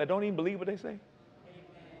speaking but don't even believe what they say?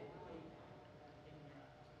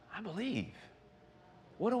 I believe.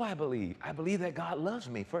 What do I believe? I believe that God loves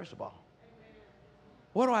me, first of all.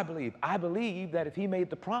 What do I believe? I believe that if he made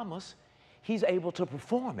the promise, he's able to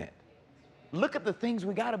perform it. Look at the things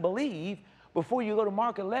we got to believe before you go to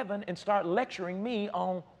Mark 11 and start lecturing me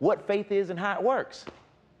on what faith is and how it works.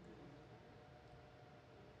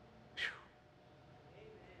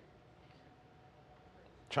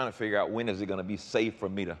 Trying to figure out when is it going to be safe for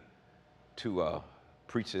me to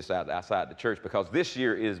preach this outside the church, because this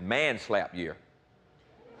year is man slap year.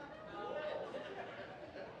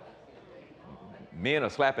 Men are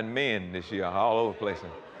slapping men this year all over the place.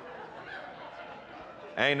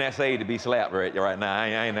 I ain't that saved to be slapped right now. I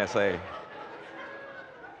ain't that saved.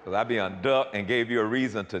 Because I be on duck and gave you a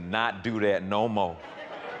reason to not do that no more.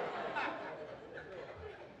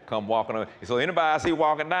 Come walking on. So anybody I see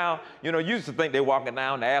walking down, you know, you used to think they walking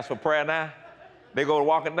down to ask for prayer now. They go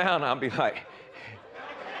walking down and I'll be like,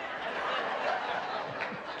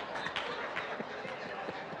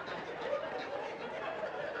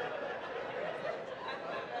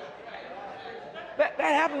 that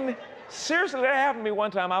happened to me. Seriously, that happened to me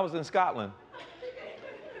one time. I was in Scotland.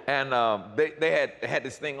 And they had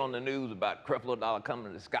this thing on the news about Creflo Dollar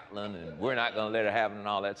coming to Scotland and we're not going to let it happen and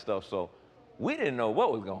all that stuff. So we didn't know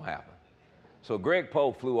what was going to happen. So Greg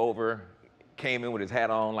Poe flew over, came in with his hat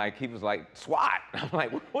on like he was like SWAT. I'm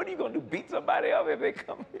like, what are you going to do, beat somebody up if they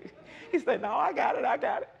come? He said, no, I got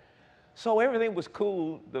it. So everything was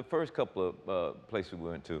cool the first couple of places we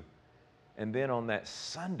went to. And then on that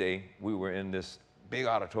Sunday, we were in this big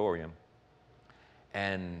auditorium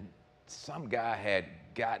and some guy had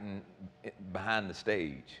gotten behind the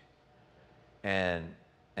stage and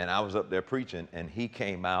I was up there preaching and he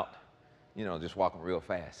came out, you know, just walking real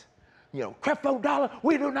fast. You know, Creflo Dollar,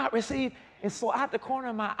 we do not receive. And so out the corner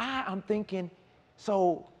of my eye, I'm thinking,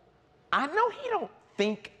 so I know he don't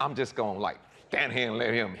think I'm just gonna like stand here and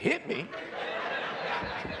let him hit me.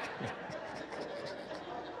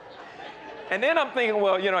 And then I'm thinking,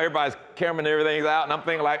 well, you know, everybody's camera and everything's out, and I'm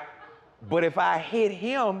thinking like, but if I hit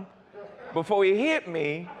him before he hit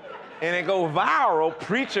me, and it go viral,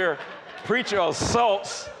 preacher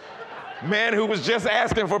assaults man who was just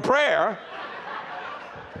asking for prayer.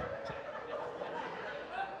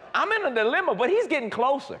 I'm in a dilemma, but he's getting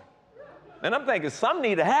closer. And I'm thinking something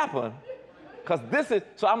need to happen, because this is,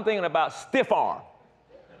 so I'm thinking about stiff arm.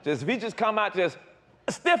 Just if he just come out, just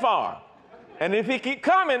stiff arm. And if he keep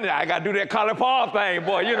coming, I got to do that Colin Paul thing,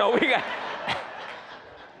 boy, you know, we got.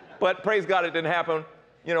 But praise God, it didn't happen.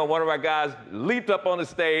 You know, one of our guys leaped up on the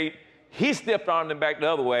stage. He stiff-armed him back the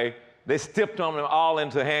other way. They stiff-armed him all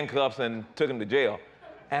into handcuffs and took him to jail.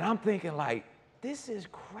 And I'm thinking, like, this is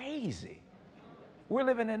crazy. We're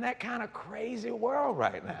living in that kind of crazy world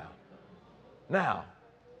right now. Now,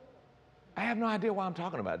 I have no idea why I'm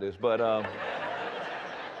talking about this, but I'm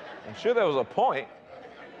sure there was a point.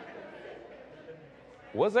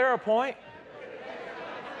 Was there a point?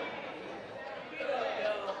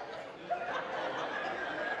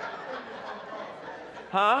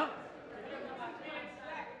 Huh?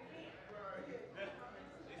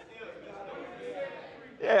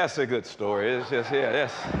 Yeah, that's a good story. It's just, yeah,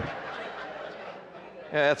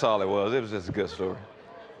 that's all it was. It was just a good story.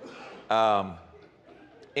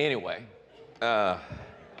 Anyway,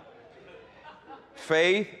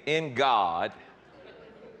 faith in God,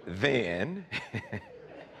 then,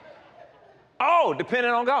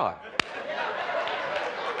 depending on God.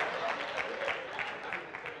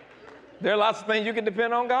 There are lots of things you can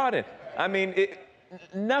depend on God in. I mean,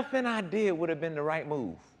 nothing I did would have been the right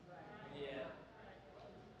move.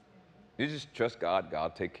 You just trust God.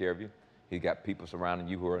 God will take care of you. He got people surrounding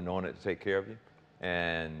you who are anointed to take care of you.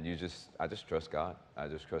 And I just trust God. I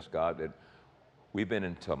just trust God that we've been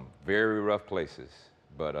in some very rough places,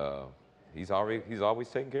 but He's always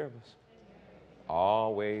taken care of us.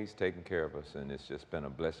 Always taken care of us. And it's just been a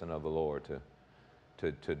blessing of the Lord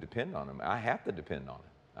to depend on Him. I have to depend on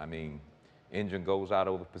Him. I mean, engine goes out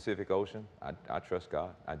over the Pacific Ocean. I trust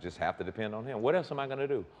God. I just have to depend on Him. What else am I going to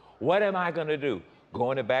do? What am I going to do?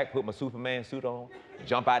 Go in the back, put my Superman suit on,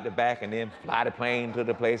 jump out the back, and then fly the plane to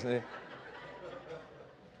the place.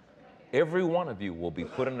 Every one of you will be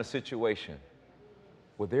put in a situation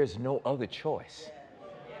where there's no other choice.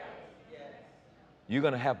 You're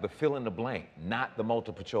going to have the fill in the blank, not the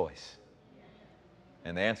multiple choice.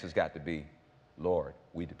 And the answer's got to be, Lord,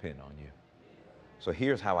 we depend on you. So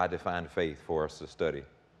here's how I define faith for us to study.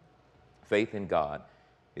 Faith in God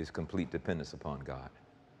is complete dependence upon God.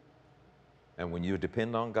 And when you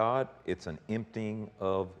depend on God, it's an emptying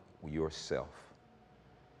of yourself.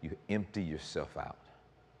 You empty yourself out.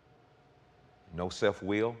 No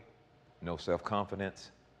self-will, no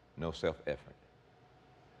self-confidence, no self-effort.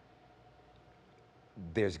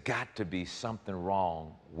 There's got to be something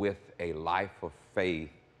wrong with a life of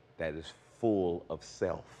faith that is full of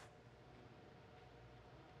self.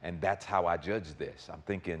 And that's how I judge this. I'm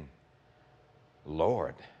thinking,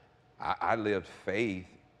 Lord, I lived faith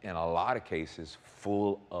in a lot of cases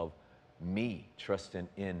full of me, trusting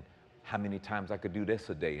in how many times I could do this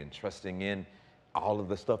a day and trusting in all of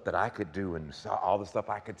the stuff that I could do and all the stuff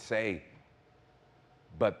I could say.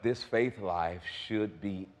 But this faith life should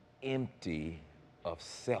be empty of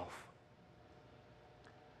self.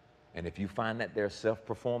 And if you find that there's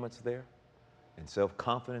self-performance there and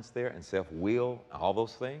self-confidence there and self-will, all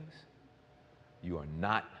those things, you are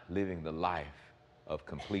not living the life of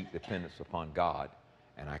complete dependence upon God.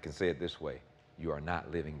 And I can say it this way, you are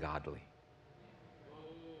not living godly.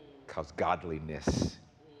 Because godliness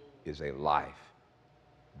is a life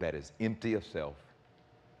that is empty of self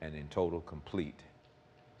and in total, complete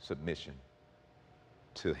submission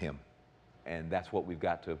to Him. And that's what we've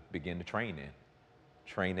got to begin to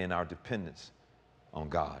train in our dependence on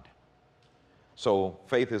God. So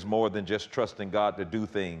faith is more than just trusting God to do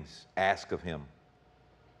things, ask of Him.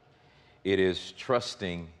 It is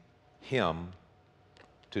trusting Him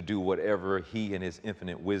to do whatever He in His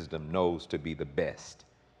infinite wisdom knows to be the best,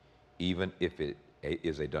 even if it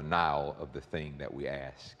is a denial of the thing that we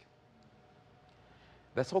ask.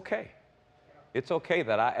 That's okay. It's okay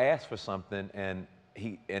that I ask for something and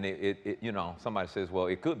you know, somebody says, well,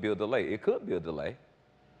 it could be a delay. It could be a delay,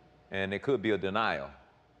 and it could be a denial.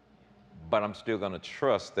 But I'm still going to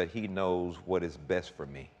trust that He knows what is best for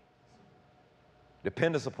me.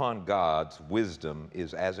 Dependence upon God's wisdom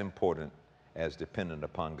is as important as dependent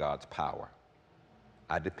upon God's power.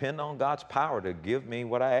 I depend on God's power to give me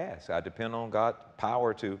what I ask. I depend on God's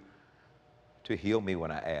power to heal me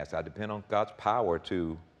when I ask. I depend on God's power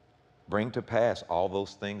to bring to pass all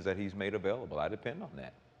those things that He's made available. I depend on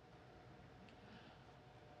that.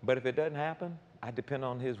 But if it doesn't happen, I depend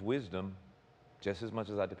on His wisdom just as much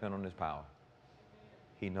as I depend on His power.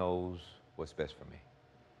 He knows what's best for me.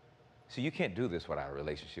 See, you can't do this without a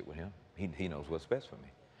relationship with Him. He knows what's best for me.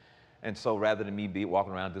 And so rather than me be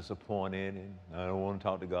walking around disappointed and I don't want to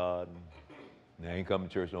talk to God and I ain't coming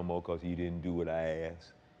to church no more because He didn't do what I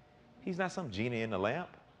asked. He's not some genie in the lamp.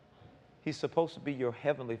 He's supposed to be your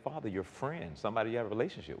heavenly Father, your friend, somebody you have a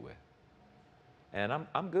relationship with. And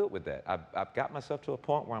I'm good with that. I've got myself to a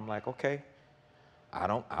point where I'm like, okay,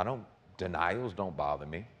 denials don't bother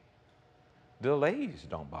me. Delays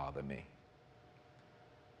don't bother me.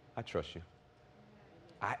 I trust you.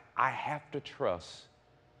 I have to trust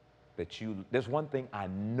that there's one thing I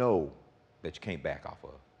know that you can't back off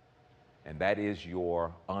of, and that is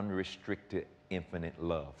your unrestricted, infinite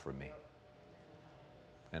love for me.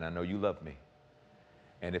 And I know you love me.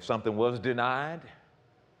 And if something was denied,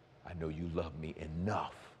 I know you love me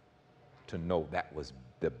enough to know that was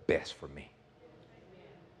the best for me.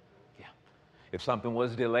 Yeah. If something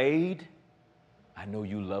was delayed, I know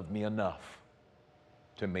you love me enough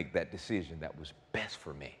to make that decision that was best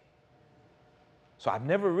for me. So I've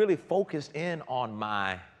never really focused in on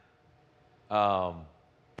my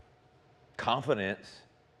confidence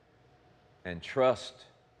and trust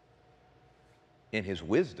in His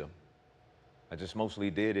wisdom. I just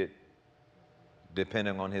mostly did it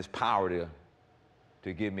depending on His power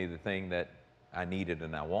to give me the thing that I needed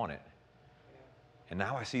and I wanted. And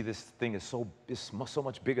now I see this thing is so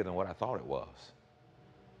much bigger than what I thought it was.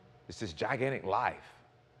 It's this gigantic life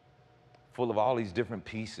full of all these different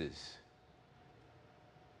pieces.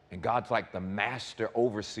 And God's like the master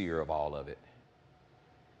overseer of all of it.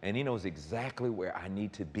 And He knows exactly where I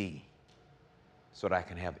need to be so that I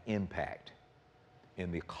can have impact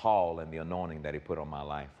in the call and the anointing that He put on my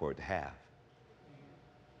life for it to have.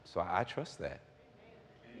 So I trust that.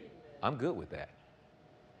 I'm good with that.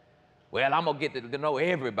 Well, I'm going to get to know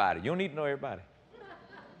everybody. You don't need to know everybody.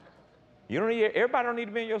 Everybody don't need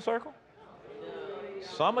to be in your circle.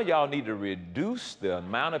 Some of y'all need to reduce the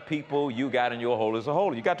amount of people you got in your holies of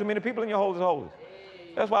holies. You got too many people in your holies of holies.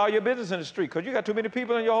 That's why all your business in the street, because you got too many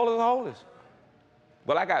people in your holies of holies.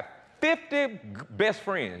 Well, I got 50 best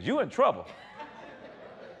friends. You in trouble.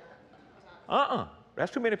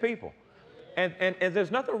 That's too many people. And there's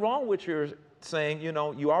nothing wrong with your saying, you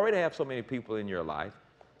know, you already have so many people in your life.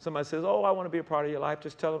 Somebody says, oh, I want to be a part of your life.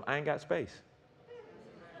 Just tell them I ain't got space.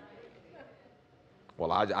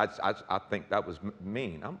 Well, I think that was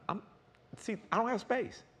mean. See, I don't have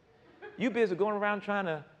space. You busy going around trying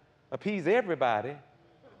to appease everybody,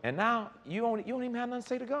 and now you don't even have nothing to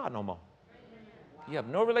say to God no more. You have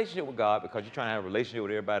no relationship with God because you're trying to have a relationship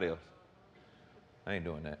with everybody else. I ain't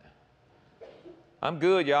doing that. I'm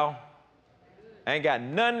good, y'all. I ain't got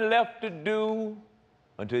nothing left to do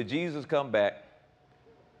until Jesus come back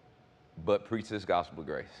but preach this gospel of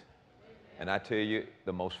grace. And I tell you,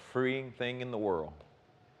 the most freeing thing in the world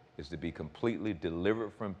is to be completely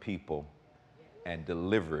delivered from people and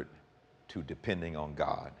delivered to depending on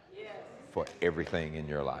God for everything in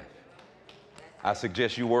your life. I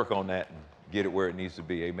suggest you work on that and get it where it needs to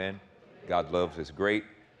be. Amen. God's love is great.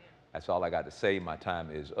 That's all I got to say. My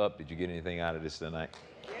time is up. Did you get anything out of this tonight?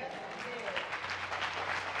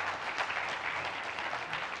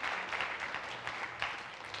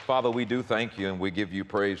 Father, we do thank you and we give you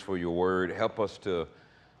praise for your word. Help us to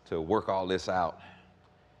work all this out.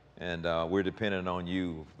 And we're dependent on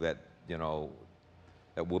you that, you know,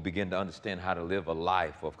 that we'll begin to understand how to live a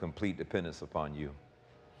life of complete dependence upon you.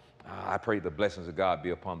 I pray the blessings of God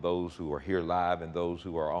be upon those who are here live and those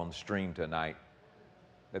who are on the stream tonight,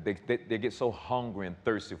 that they get so hungry and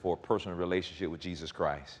thirsty for a personal relationship with Jesus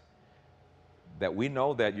Christ, that we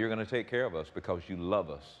know that you're going to take care of us because you love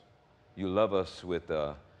us. You love us with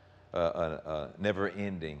a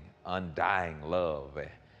never-ending, undying love.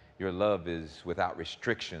 Your love is without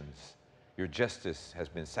restrictions. Your justice has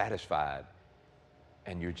been satisfied,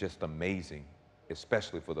 and you're just amazing,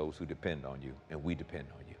 especially for those who depend on you, and we depend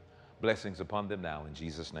on you. Blessings upon them now. In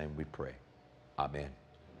Jesus' name we pray. Amen.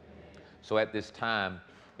 So at this time,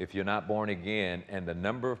 if you're not born again, and the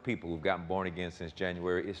number of people who've gotten born again since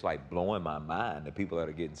January, it's like blowing my mind, the people that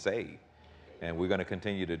are getting saved. And we're going to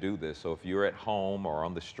continue to do this. So if you're at home or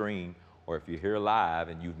on the stream, or if you're here live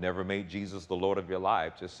and you've never made Jesus the Lord of your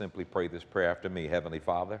life, just simply pray this prayer after me. Heavenly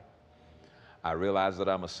Father, I realize that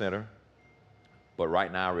I'm a sinner, but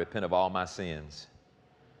right now I repent of all my sins.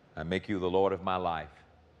 I make you the Lord of my life,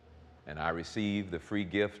 and I receive the free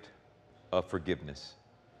gift of forgiveness.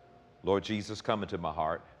 Lord Jesus, come into my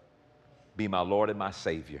heart. Be my Lord and my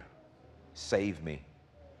Savior. Save me.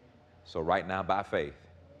 So right now, by faith,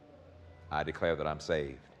 I declare that I'm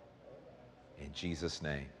saved. In Jesus'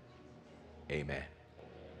 name, amen.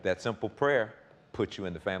 That simple prayer puts you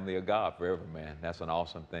in the family of God forever, man. That's an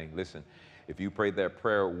awesome thing. Listen, if you prayed that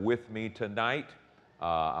prayer with me tonight,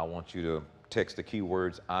 I want you to text the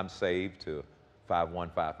keywords "I'm saved" to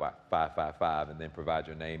 5155555 and then provide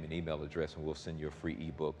your name and email address, and we'll send you a free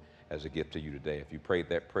ebook as a gift to you today. If you prayed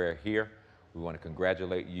that prayer here, we want to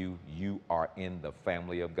congratulate you. You are in the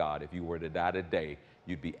family of God. If you were to die today,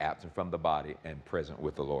 you'd be absent from the body and present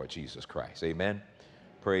with the Lord Jesus Christ. Amen.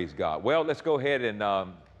 Praise God. Well, let's go ahead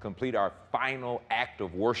and complete our final act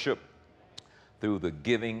of worship through the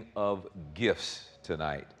giving of gifts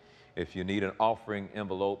tonight. If you need an offering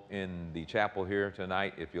envelope in the chapel here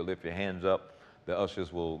tonight, if you lift your hands up, the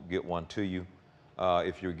ushers will get one to you.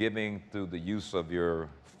 If you're giving through the use of your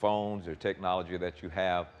phones or technology that you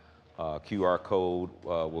have, QR code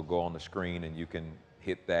will go on the screen, and you can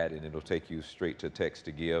hit that and it'll take you straight to text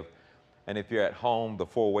to give. And if you're at home, the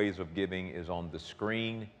 4 ways of giving is on the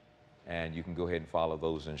screen, and you can go ahead and follow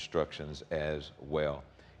those instructions as well.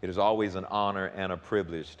 It is always an honor and a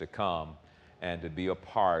privilege to come and to be a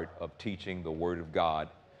part of teaching the Word of God,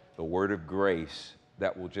 the Word of grace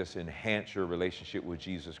that will just enhance your relationship with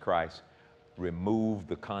Jesus Christ, remove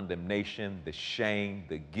the condemnation, the shame,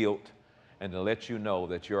 the guilt, and to let you know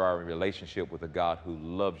that you are in a relationship with a God who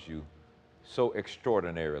loves you so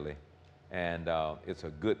extraordinarily. And it's a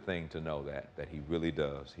good thing to know that He really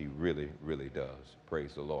does. He really, really does.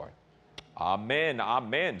 Praise the Lord. Amen.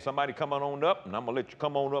 Amen. Somebody come on up, and I'm going to let you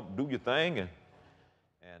come on up, do your thing, and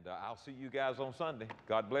I'll see you guys on Sunday.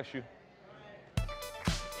 God bless you.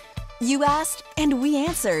 You asked, and we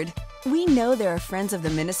answered. We know there are friends of the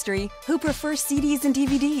ministry who prefer CDs and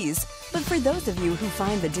DVDs. But for those of you who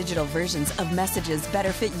find the digital versions of messages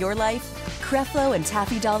better fit your life, Creflo and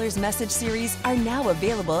Taffy Dollar's message series are now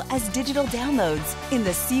available as digital downloads in the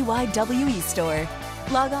CYWE store.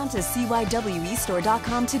 Log on to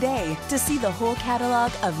CYWEstore.com today to see the whole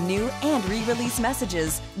catalog of new and re-release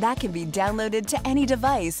messages that can be downloaded to any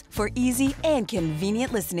device for easy and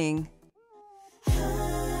convenient listening.